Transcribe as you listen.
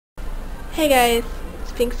Hey guys,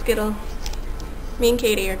 it's Pink Skittle. Me and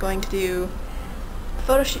Katie are going to do a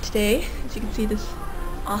photo shoot today. As you can see, this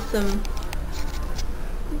awesome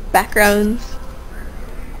backgrounds,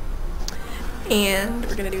 and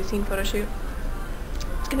we're gonna do a scene photo shoot.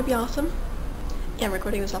 It's gonna be awesome. Yeah, I'm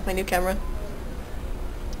recording this off my new camera,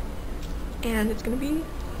 and it's gonna be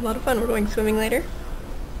a lot of fun. We're going swimming later.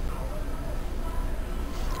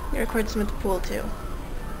 I'm gonna record some at the pool too.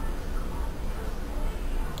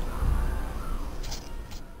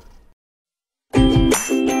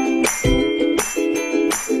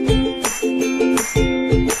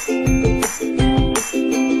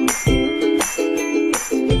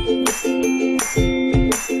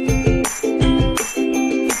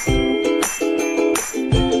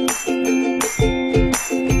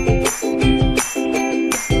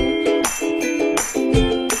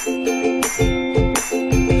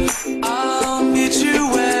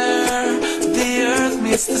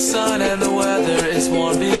 It's the sun and the weather is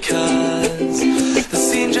warm because the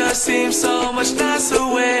scene just seems so much nicer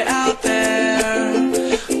way out there.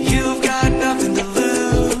 You've got nothing to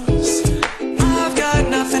lose, I've got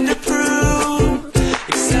nothing to prove,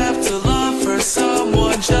 except to love for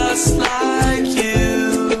someone just like